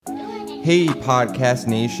Hey, Podcast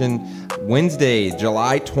Nation. Wednesday,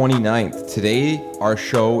 July 29th. Today, our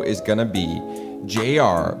show is going to be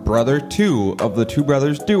JR, brother 2 of the Two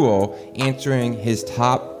Brothers duo, answering his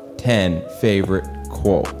top 10 favorite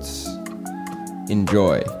quotes.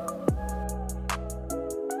 Enjoy.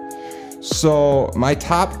 So, my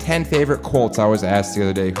top 10 favorite quotes, I was asked the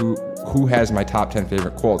other day, who has my top 10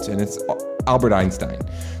 favorite quotes? And it's Albert Einstein.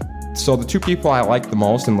 So the two people I like the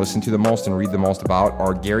most and listen to the most and read the most about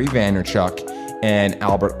are Gary Vaynerchuk and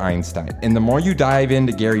Albert Einstein. And the more you dive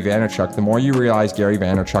into Gary Vaynerchuk, the more you realize Gary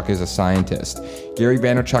Vaynerchuk is a scientist. Gary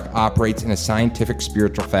Vaynerchuk operates in a scientific,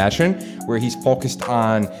 spiritual fashion where he's focused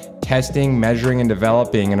on testing, measuring, and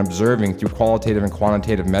developing and observing through qualitative and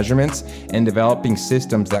quantitative measurements and developing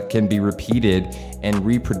systems that can be repeated and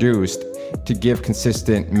reproduced to give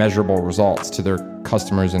consistent, measurable results to their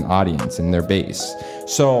customers and audience and their base.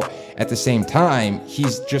 So at the same time,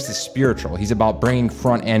 he's just as spiritual. He's about bringing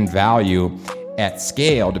front-end value at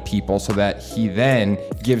scale to people so that he then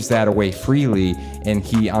gives that away freely, and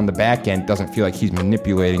he on the back end doesn't feel like he's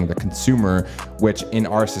manipulating the consumer, which in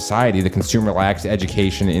our society, the consumer lacks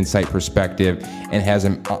education, insight, perspective, and has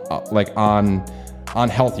an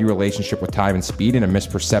unhealthy relationship with time and speed and a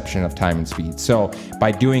misperception of time and speed. So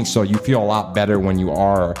by doing so, you feel a lot better when you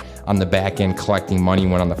are on the back end collecting money,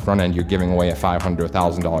 when on the front end you're giving away a $500 or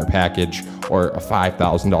 $1,000 package or a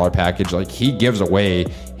 $5,000 package. Like, he gives away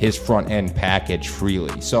his front end package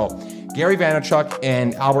freely. So Gary Vaynerchuk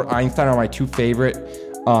and Albert Einstein are my two favorite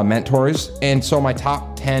mentors. And so my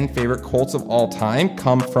top 10 favorite quotes of all time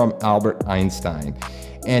come from Albert Einstein.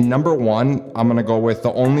 And number one, I'm going to go with: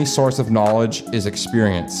 the only source of knowledge is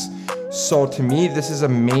experience. So to me, this is a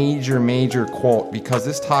major quote because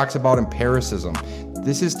this talks about empiricism.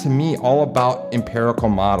 This is, to me, all about empirical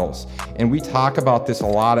models. And we talk about this a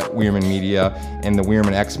lot at Wierman Media and the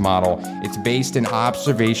Wierman X model. It's based in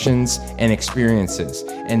observations and experiences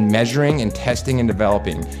and measuring and testing and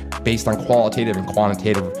developing based on qualitative and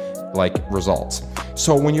quantitative results.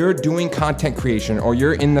 So when you're doing content creation or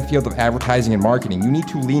you're in the field of advertising and marketing, you need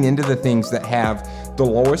to lean into the things that have the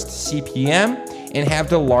lowest CPM and have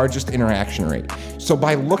the largest interaction rate. So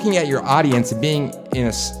by looking at your audience and being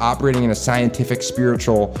operating in a scientific,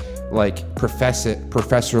 spiritual,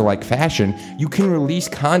 professor-like fashion, you can release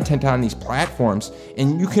content on these platforms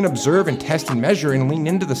and you can observe and test and measure and lean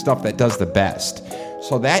into the stuff that does the best.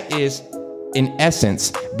 So that is, in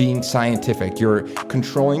essence, being scientific. You're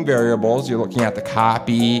controlling variables, you're looking at the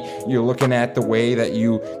copy, you're looking at the way that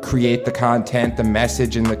you create the content, the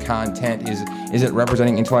message in the content. Is it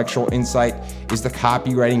representing intellectual insight? Is the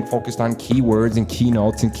copywriting focused on keywords and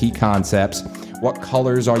keynotes and key concepts? What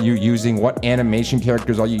colors are you using? What animation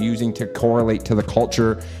characters are you using to correlate to the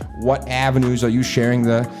culture? What avenues are you sharing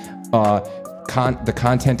the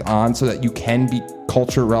content on so that you can be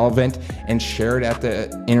culture relevant and share it at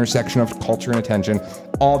the intersection of culture and attention?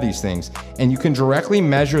 All these things. And you can directly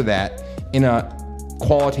measure that in a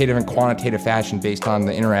qualitative and quantitative fashion based on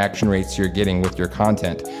the interaction rates you're getting with your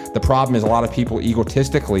content. The problem is a lot of people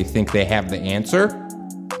egotistically think they have the answer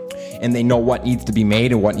and they know what needs to be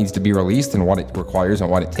made and what needs to be released and what it requires and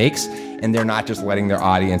what it takes, and they're not just letting their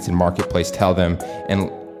audience and marketplace tell them, and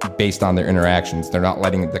based on their interactions. They're not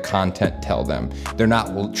letting the content tell them. They're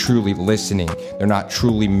not truly listening. They're not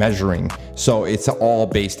truly measuring. So it's all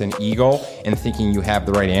based in ego and thinking you have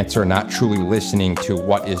the right answer, and not truly listening to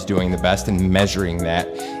what is doing the best and measuring that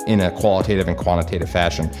in a qualitative and quantitative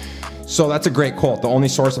fashion. So that's a great quote. The only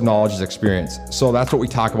source of knowledge is experience. So that's what we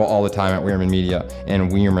talk about all the time at Wierman Media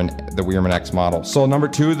and the Wierman X model. So number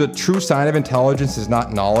two, the true sign of intelligence is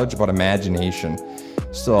not knowledge, but imagination.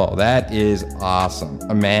 So that is awesome.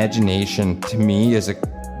 Imagination, to me, is a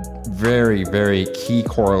very, very key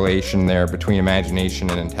correlation there between imagination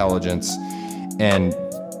and intelligence and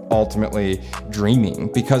ultimately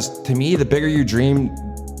dreaming. Because to me, the bigger you dream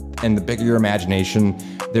and the bigger your imagination,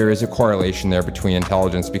 there is a correlation there between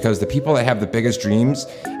intelligence, because the people that have the biggest dreams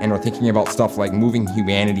and are thinking about stuff like moving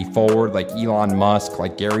humanity forward, like Elon Musk,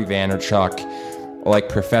 like Gary Vaynerchuk, like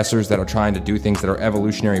professors that are trying to do things that are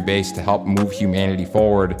evolutionary based to help move humanity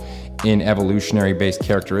forward in evolutionary based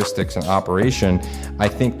characteristics and operation, I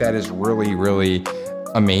think that is really, really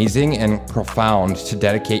amazing and profound to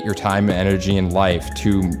dedicate your time and energy and life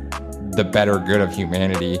to the better good of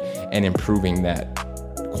humanity and improving that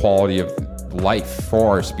quality of life for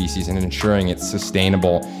our species and ensuring it's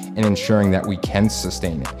sustainable and ensuring that we can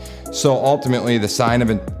sustain it. So ultimately,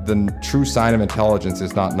 the true sign of intelligence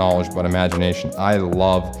is not knowledge, but imagination. I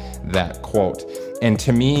love that quote. And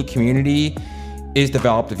to me, community is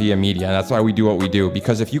developed via media. And that's why we do what we do.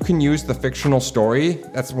 Because if you can use the fictional story,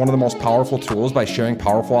 that's one of the most powerful tools, by sharing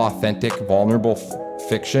powerful, authentic, vulnerable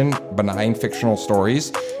fiction, benign fictional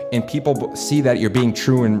stories, and people see that you're being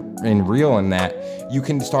true and real in that, you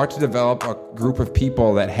can start to develop a group of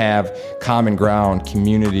people that have common ground,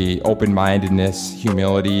 community, open-mindedness,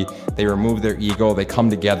 humility. They remove their ego, they come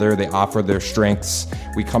together, they offer their strengths.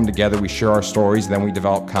 We come together, we share our stories, then we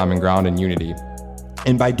develop common ground and unity.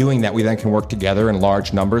 And by doing that, we then can work together in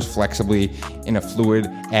large numbers, flexibly, in a fluid,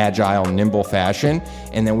 agile, nimble fashion.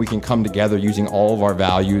 And then we can come together using all of our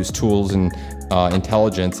values, tools, and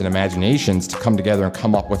intelligence and imaginations to come together and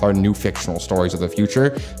come up with our new fictional stories of the future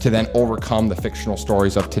to then overcome the fictional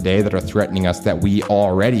stories of today that are threatening us that we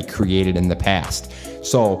already created in the past.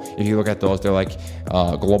 So if you look at those, they're like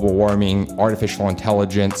global warming, artificial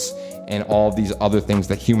intelligence, and all of these other things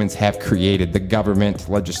that humans have created, the government,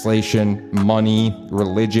 legislation, money,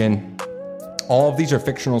 religion. All of these are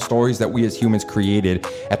fictional stories that we as humans created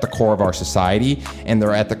at the core of our society, and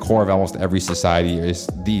they're at the core of almost every society is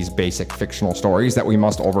these basic fictional stories that we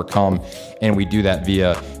must overcome, and we do that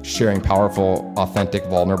via sharing powerful, authentic,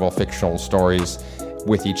 vulnerable fictional stories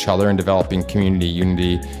with each other and developing community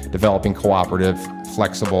unity, developing cooperative,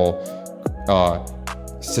 flexible,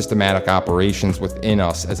 systematic operations within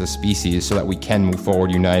us as a species so that we can move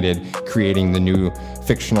forward united, creating the new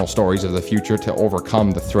fictional stories of the future to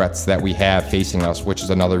overcome the threats that we have facing us, which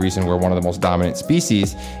is another reason we're one of the most dominant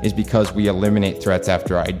species, is because we eliminate threats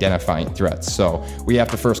after identifying threats. So we have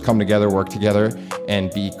to first come together, work together,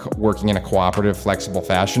 and be working in a cooperative, flexible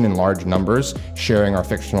fashion in large numbers, sharing our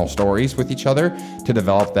fictional stories with each other to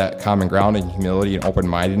develop that common ground and humility and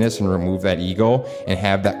open-mindedness and remove that ego and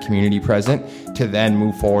have that community present to then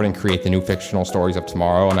move forward and create the new fictional stories of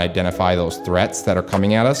tomorrow and identify those threats that are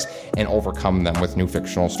coming at us and overcome them with new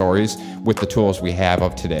fictional stories with the tools we have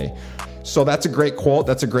of today. So that's a great quote,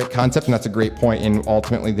 that's a great concept, and that's a great point. And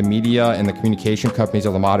ultimately the media and the communication companies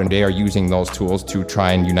of the modern day are using those tools to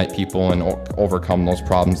try and unite people and overcome those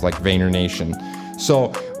problems like Vayner Nation.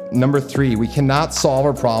 So number 3, we cannot solve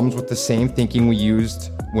our problems with the same thinking we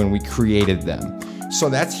used when we created them. So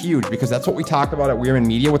that's huge because that's what we talk about at We Are In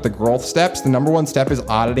Media with the growth steps. The number 1 step is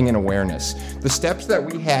auditing and awareness. The steps that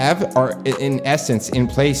we have are in essence in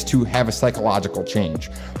place to have a psychological change.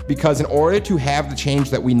 Because in order to have the change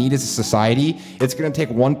that we need as a society, it's going to take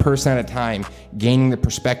one person at a time gaining the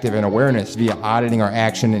perspective and awareness via auditing our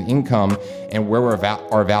action and income and where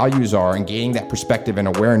our values are, and gaining that perspective and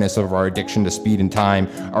awareness of our addiction to speed and time,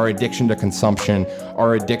 our addiction to consumption,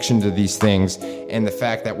 our addiction to these things, and the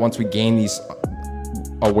fact that once we gain these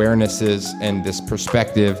awarenesses and this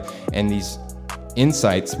perspective and these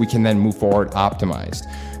insights, we can then move forward optimized.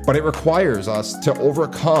 But it requires us to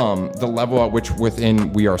overcome the level at which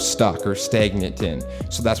within we are stuck or stagnant in.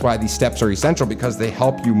 So that's why these steps are essential, because they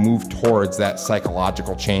help you move towards that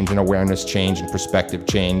psychological change and awareness change and perspective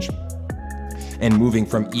change, and moving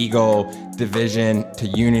from ego, division to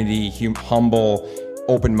unity, humble,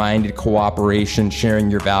 open-minded cooperation, sharing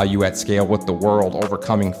your value at scale with the world,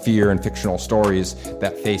 overcoming fear and fictional stories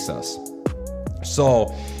that face us.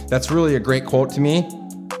 So that's really a great quote to me.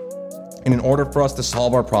 And in order for us to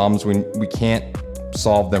solve our problems, we can't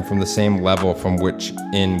solve them from the same level from which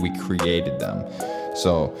we created them.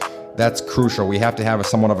 So that's crucial. We have to have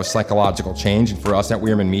somewhat of a psychological change. And for us at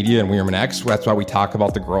We Are In Media and We Are In X, that's why we talk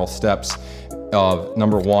about the growth steps of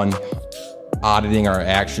number 1, auditing our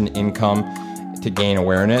action income to gain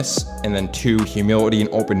awareness, and then 2, humility and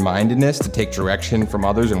open-mindedness to take direction from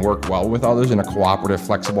others and work well with others in a cooperative,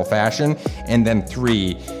 flexible fashion, and then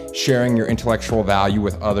 3, sharing your intellectual value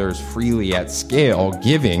with others freely at scale,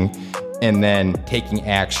 giving, and then taking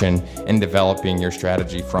action and developing your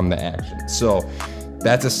strategy from the action. So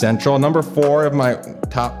that's essential. Number 4 of my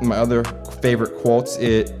other favorite quotes,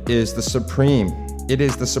 it is the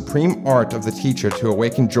supreme art of the teacher to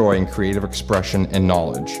awaken joy in creative expression and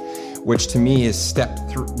knowledge, which to me is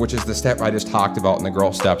which is the step I just talked about in the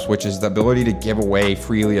growth steps, which is the ability to give away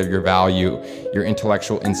freely of your value, your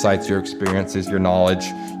intellectual insights, your experiences, your knowledge,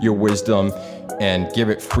 your wisdom, and give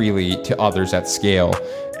it freely to others at scale,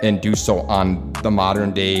 and do so on the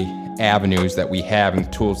modern day avenues that we have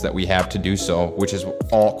and tools that we have to do so, which is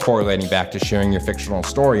all correlating back to sharing your fictional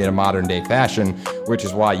story in a modern day fashion, which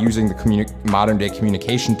is why using the modern day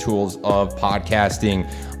communication tools of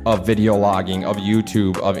podcasting, of video logging, of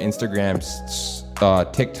YouTube, of Instagram,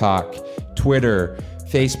 TikTok, Twitter,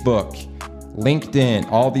 Facebook,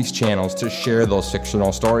 LinkedIn, all these channels to share those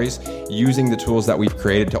fictional stories, using the tools that we've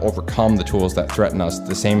created to overcome the tools that threaten us.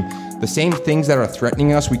 The same things that are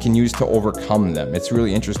threatening us, we can use to overcome them. It's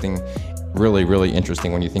really interesting. really, really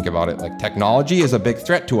interesting when you think about it. Like, technology is a big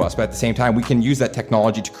threat to us, but at the same time, we can use that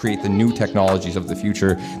technology to create the new technologies of the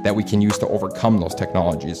future that we can use to overcome those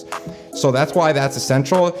technologies. So that's why that's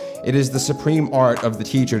essential. It is the supreme art of the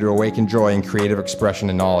teacher to awaken joy and creative expression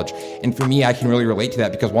and knowledge. And for me, I can really relate to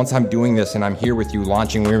that, because once I'm doing this and I'm here with you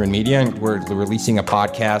launching Weirman Media, and we're releasing a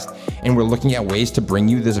podcast, and we're looking at ways to bring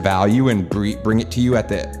you this value and bring it to you at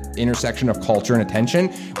the intersection of culture and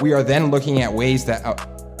attention, we are then looking at ways that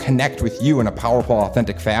connect with you in a powerful,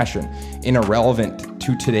 authentic fashion, in a relevant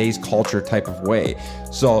to today's culture type of way.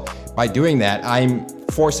 So by doing that, I'm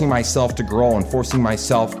forcing myself to grow and forcing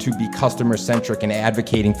myself to be customer centric and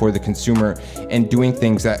advocating for the consumer and doing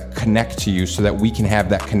things that connect to you so that we can have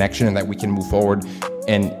that connection and that we can move forward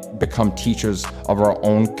and become teachers of our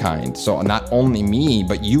own kind. So not only me,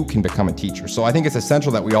 but you can become a teacher. So I think it's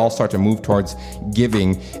essential that we all start to move towards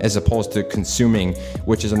giving as opposed to consuming,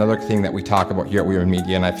 which is another thing that we talk about here at Weirman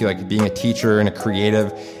Media. And I feel like being a teacher and a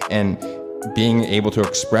creative and being able to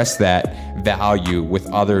express that value with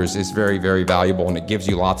others is very, very valuable. And it gives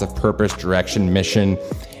you lots of purpose, direction, mission,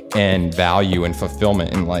 and value and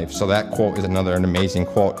fulfillment in life. So that quote is an amazing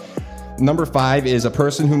quote. Number 5 is a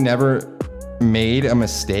person who never made a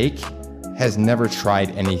mistake has never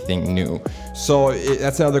tried anything new. So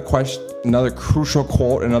that's another question, another crucial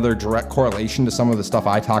quote, another direct correlation to some of the stuff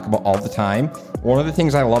I talk about all the time. One of the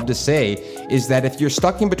things I love to say is that if you're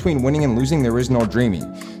stuck in between winning and losing, there is no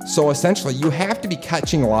dreaming. So essentially, you have to be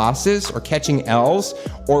catching losses or catching L's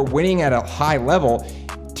or winning at a high level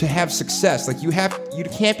to have success. Like you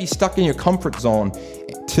can't be stuck in your comfort zone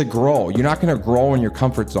to grow. You're not going to grow in your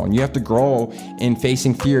comfort zone. You have to grow in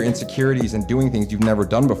facing fear, insecurities, and doing things you've never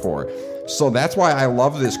done before. So that's why I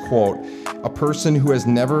love this quote. A person who has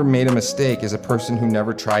never made a mistake is a person who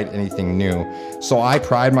never tried anything new. So I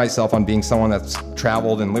pride myself on being someone that's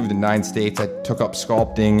traveled and lived in 9 states. I took up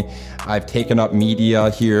sculpting. I've taken up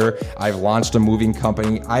media here. I've launched a moving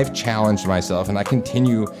company. I've challenged myself, and I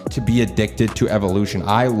continue to be addicted to evolution.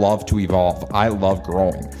 I love to evolve. I love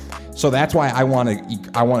growing. So that's why I want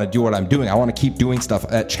to do what I'm doing. I want to keep doing stuff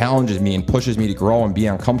that challenges me and pushes me to grow and be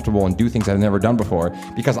uncomfortable and do things I've never done before,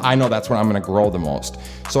 because I know that's when I'm going to grow the most.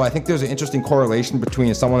 So I think there's an interesting correlation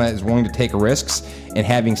between someone that is willing to take risks and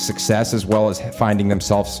having success, as well as finding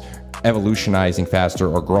themselves evolutionizing faster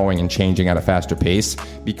or growing and changing at a faster pace,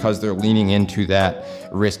 because they're leaning into that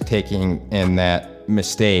risk taking and that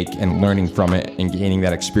mistake and learning from it and gaining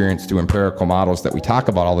that experience through empirical models that we talk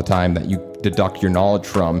about all the time, that you deduct your knowledge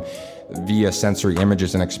from via sensory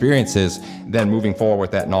images and experiences, then moving forward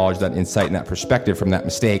with that knowledge, that insight, and that perspective from that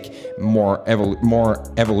mistake, more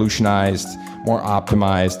evolutionized, more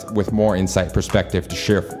optimized, with more insight, perspective to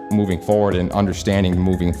share moving forward and understanding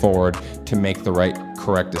moving forward to make the right,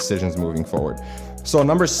 correct decisions moving forward. So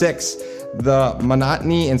number 6, the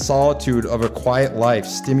monotony and solitude of a quiet life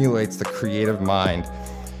stimulates the creative mind.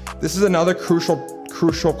 This is another crucial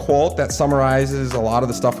quote that summarizes a lot of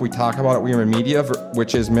the stuff we talk about at Weirman Media,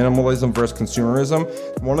 which is minimalism versus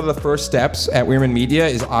consumerism. One of the first steps at Weirman Media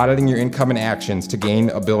is auditing your income and actions to gain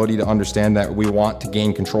ability to understand that we want to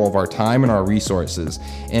gain control of our time and our resources.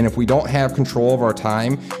 And if we don't have control of our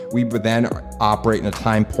time, we would then operate in a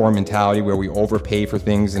time-poor mentality where we overpay for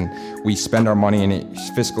things and we spend our money in a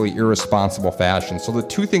fiscally irresponsible fashion. So the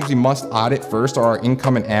 2 things we must audit first are our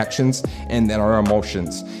income and actions, and then our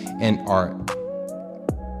emotions, and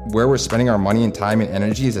where we're spending our money and time and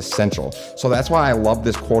energy is essential. So that's why I love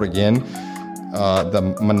this quote again.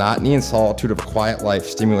 The monotony and solitude of a quiet life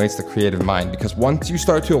stimulates the creative mind, because once you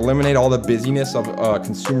start to eliminate all the busyness of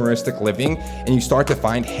consumeristic living and you start to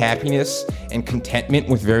find happiness and contentment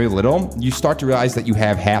with very little, you start to realize that you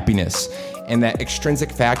have happiness and that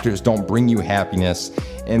extrinsic factors don't bring you happiness,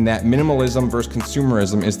 and that minimalism versus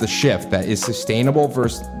consumerism is the shift that is sustainable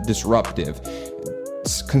versus disruptive.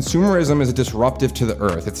 Consumerism is disruptive to the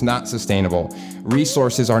earth. It's not sustainable.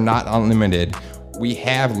 Resources are not unlimited. We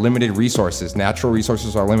have limited resources. Natural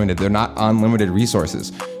resources are limited. They're not unlimited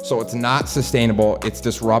resources. So it's not sustainable. It's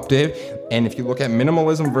disruptive. And if you look at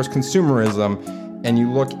minimalism versus consumerism, and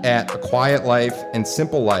you look at a quiet life and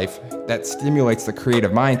simple life that stimulates the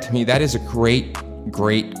creative mind, to me, that is a great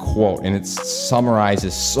quote, and it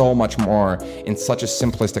summarizes so much more in such a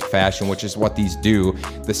simplistic fashion, which is what these do.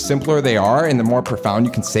 The simpler they are and the more profound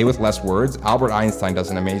you can say with less words. Albert Einstein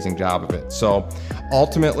does an amazing job of it. So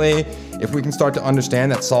ultimately, if we can start to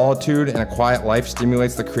understand that solitude and a quiet life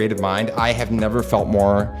stimulates the creative mind, I have never felt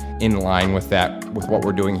more in line with that, with what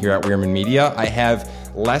we're doing here at Weirman Media. I have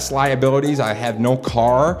less liabilities. I have no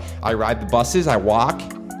car. I ride the buses. I walk.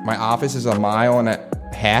 My office is 1.5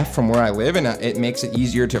 miles from where I live, and it makes it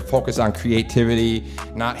easier to focus on creativity,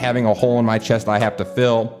 not having a hole in my chest I have to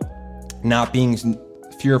fill, not being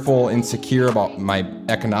fearful, insecure about my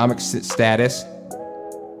economic status,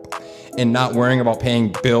 and not worrying about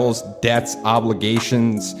paying bills, debts,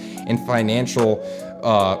 obligations, and financial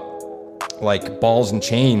like balls and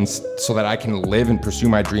chains, so that I can live and pursue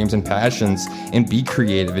my dreams and passions and be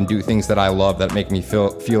creative and do things that I love that make me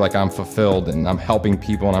feel like I'm fulfilled and I'm helping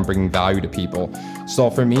people and I'm bringing value to people. So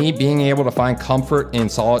for me, being able to find comfort in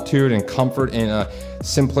solitude and comfort in a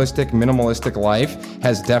simplistic, minimalistic life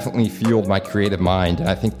has definitely fueled my creative mind. And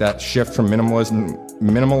I think that shift from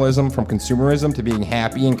minimalism from consumerism to being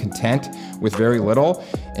happy and content with very little,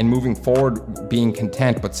 and moving forward being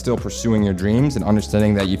content but still pursuing your dreams and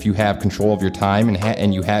understanding that if you have control of your time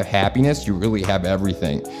and you have happiness, you really have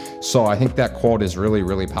everything. So I think that quote is really,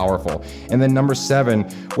 really powerful. And then number 7,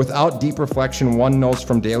 without deep reflection, one knows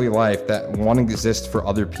from daily life that one exists for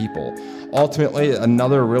other people. Ultimately,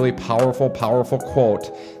 another really powerful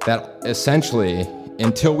quote that essentially,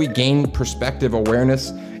 until we gain perspective, awareness,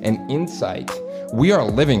 and insight, we are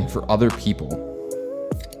living for other people.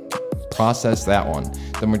 Process that one.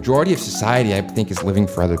 The majority of society, I think, is living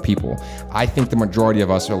for other people. I think the majority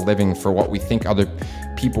of us are living for what we think other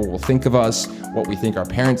people will think of us, what we think our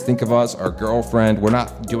parents think of us, our girlfriend. We're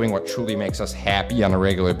not doing what truly makes us happy on a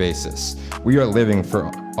regular basis. We are living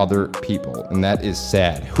for other people, and that is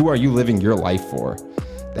sad. Who are you living your life for?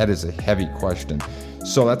 That is a heavy question.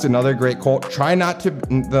 So that's another great quote.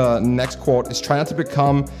 The next quote is, try not to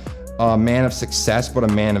become a man of success, but a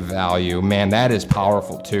man of value. Man, that is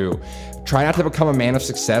powerful too. Try not to become a man of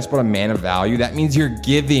success, but a man of value. That means you're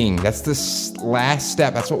giving. That's the last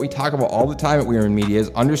step. That's what we talk about all the time at We Are in Media,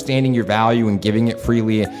 is understanding your value and giving it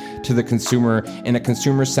freely to the consumer in a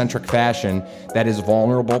consumer-centric fashion that is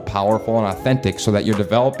vulnerable, powerful, and authentic, so that you're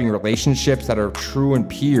developing relationships that are true and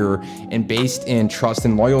pure and based in trust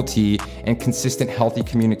and loyalty and consistent, healthy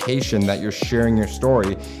communication, that you're sharing your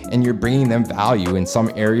story and you're bringing them value in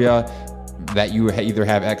some area that you either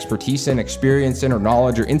have expertise in, experience in, or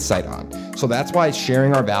knowledge or insight on. So that's why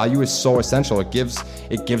sharing our value is so essential. It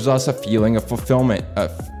gives us a feeling of fulfillment, a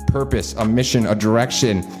purpose, a mission, a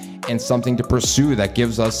direction, and something to pursue that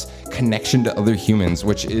gives us connection to other humans,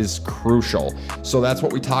 which is crucial. So that's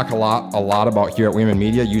what we talk a lot about here at We Are in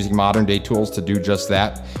Media, using modern day tools to do just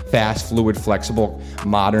that. Fast, fluid, flexible,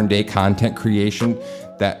 modern day content creation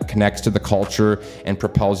that connects to the culture and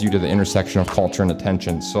propels you to the intersection of culture and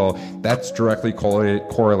attention. So that's directly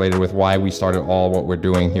correlated with why we started all what we're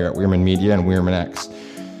doing here at We Are in Media and We Are in X.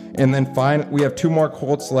 And then we have 2 more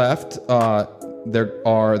quotes left. There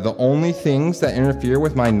are, the only things that interfere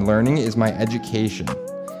with my learning is my education.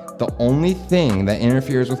 The only thing that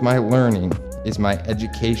interferes with my learning is my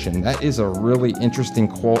education. That is a really interesting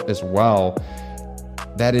quote as well.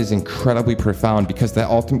 That is incredibly profound, because that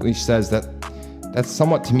ultimately says that that's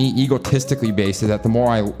somewhat, to me, egotistically based, is that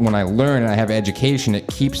when I learn and I have education, it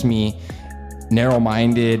keeps me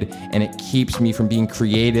narrow-minded and it keeps me from being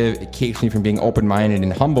creative. It keeps me from being open-minded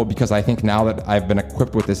and humble, because I think now that I've been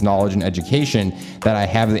equipped with this knowledge and education, that I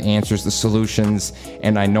have the answers, the solutions,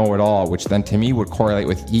 and I know it all, which then to me would correlate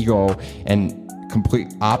with ego, and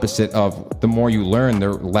complete opposite of the more you learn, the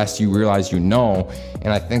less you realize you know.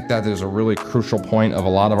 And I think that there's a really crucial point of a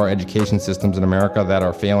lot of our education systems in America that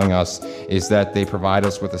are failing us, is that they provide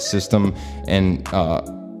us with a system and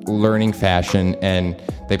learning fashion, and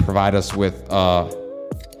they provide us with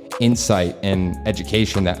insight and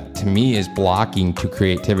education that to me is blocking to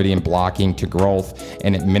creativity and blocking to growth,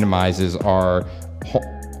 and it minimizes our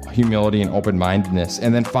humility and open-mindedness.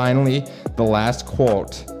 And then finally, the last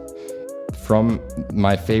quote from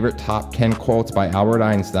my favorite top 10 quotes by Albert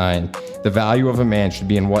Einstein: the value of a man should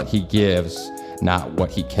be in what he gives, not what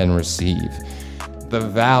he can receive. The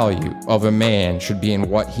value of a man should be in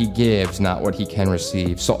what he gives, not what he can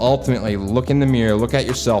receive. So ultimately, look in the mirror, look at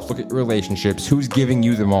yourself, look at your relationships. Who's giving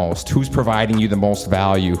you the most? Who's providing you the most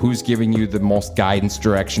value? Who's giving you the most guidance,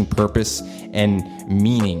 direction, purpose, and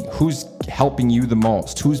meaning? Who's helping you the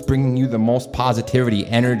most? Who's bringing you the most positivity,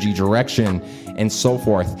 energy, direction, and so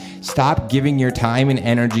forth? Stop giving your time and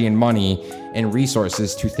energy and money and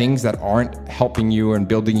resources to things that aren't helping you and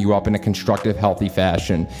building you up in a constructive, healthy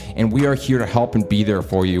fashion. And we are here to help and be there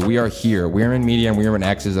for you. We are here. We Are in Media and We Are in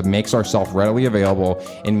X makes ourselves readily available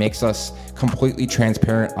and makes us completely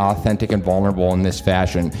transparent, authentic, and vulnerable in this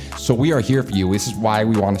fashion. So we are here for you. This is why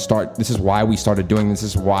we want to start. This is why we started doing this.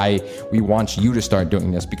 This is why we want you to start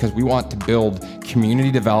doing this, because we want to build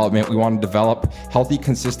community development. We want to develop healthy,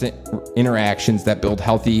 consistent interactions that build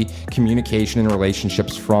healthy communication and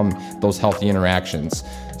relationships from those healthy interactions.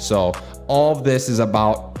 So all of this is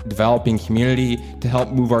about developing community to help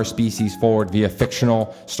move our species forward via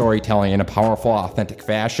fictional storytelling in a powerful, authentic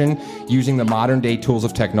fashion, using the modern day tools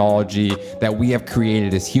of technology that we have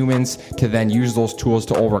created as humans to then use those tools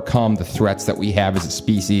to overcome the threats that we have as a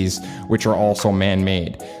species, which are also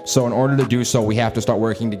man-made. So in order to do so, we have to start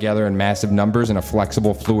working together in massive numbers in a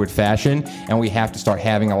flexible, fluid fashion, and we have to start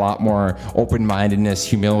having a lot more open-mindedness,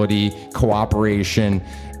 humility, cooperation,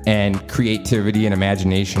 and creativity and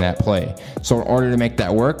imagination at play. So in order to make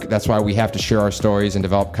that work, that's why we have to share our stories and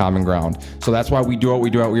develop common ground. So that's why we do what we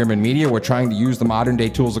do at Wierman Media. We're trying to use the modern day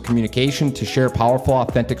tools of communication to share powerful,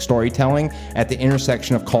 authentic storytelling at the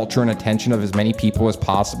intersection of culture and attention of as many people as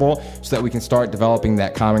possible, so that we can start developing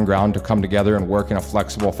that common ground to come together and work in a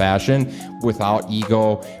flexible fashion without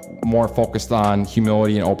ego, more focused on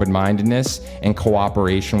humility and open-mindedness and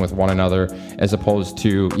cooperation with one another, as opposed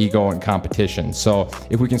to ego and competition. So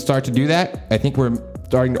if we can start to do that, I think we're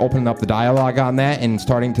starting to open up the dialogue on that and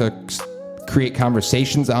starting to create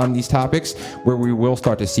conversations on these topics where we will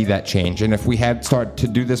start to see that change. And if we had start to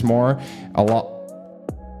do this more, a lot.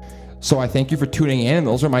 So I thank you for tuning in.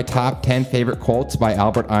 Those are my top 10 favorite quotes by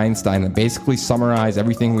Albert Einstein that basically summarize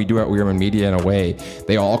everything we do at Wierman Media in a way.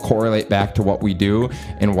 They all correlate back to what we do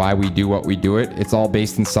and why we do what we do it. It's all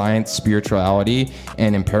based in science, spirituality,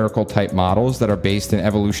 and empirical type models that are based in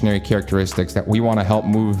evolutionary characteristics that we want to help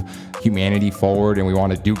move humanity forward, and we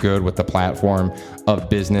want to do good with the platform of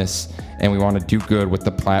business, and we want to do good with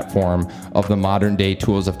the platform of the modern day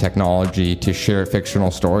tools of technology to share fictional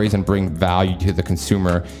stories and bring value to the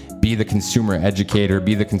consumer. Be the consumer educator,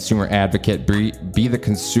 be the consumer advocate, be the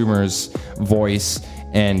consumer's voice,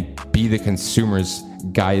 and be the consumer's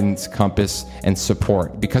guidance, compass, and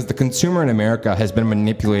support. Because the consumer in America has been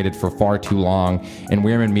manipulated for far too long, and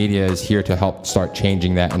Wierman Media is here to help start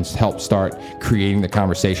changing that and help start creating the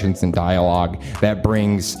conversations and dialogue that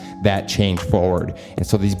brings that change forward. And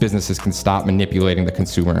so these businesses can stop manipulating the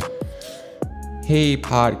consumer. Hey,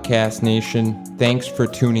 Podcast Nation, thanks for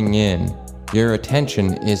tuning in. Your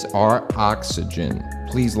attention is our oxygen.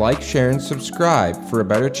 Please like, share, and subscribe for a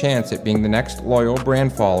better chance at being the next loyal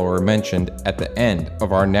brand follower mentioned at the end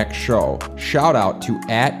of our next show. Shout out to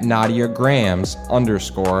 @NadiaGrams_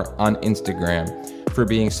 on Instagram for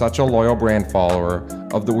being such a loyal brand follower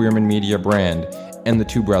of the Wierman Media brand and the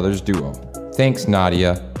Two Brothers duo. Thanks,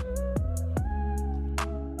 Nadia.